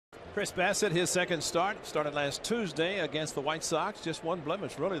Chris Bassitt, his second start, started last Tuesday against the White Sox. Just one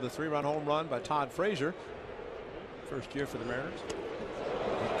blemish, really, the 3-run home run by Todd Frazier. First year for the Mariners.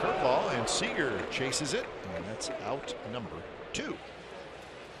 Curveball, and Seager chases it, and that's out number 2.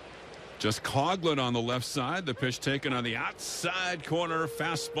 Just Coughlin on the left side. The pitch taken on the outside corner.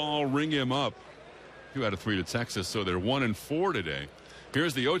 Fastball, ring him up. 2 out of 3 to Texas, so they're 1-4 today.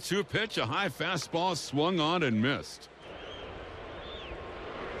 Here's the 0-2 pitch. A high fastball swung on and missed.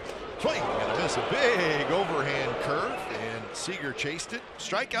 Swing and a miss. A big overhand curve, and Seager chased it.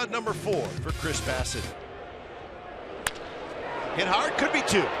 Strikeout number 4 for Chris Bassitt. Hit hard, could be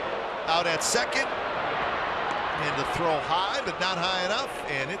 2. Out at second, and the throw high, but not high enough,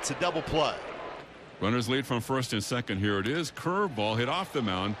 and it's a double play. Runners lead from first and second. Here it is. Curveball hit off the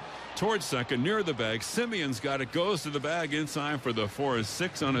mound towards second, near the bag. Simeon's got it, goes to the bag in time for the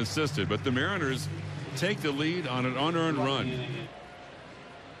 4-6 unassisted, but the Mariners take the lead on an unearned run.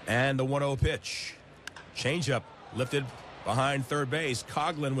 And the 1-0 pitch. Changeup lifted behind third base.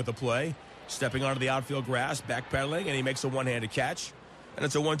 Coughlin with the play. Stepping onto the outfield grass, backpedaling, and he makes a one-handed catch. And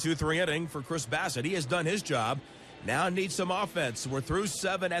it's a 1-2-3 inning for Chris Bassitt. He has done his job. Now needs some offense. We're through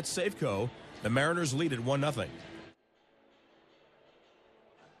 7 at Safeco. The Mariners lead at 1-0.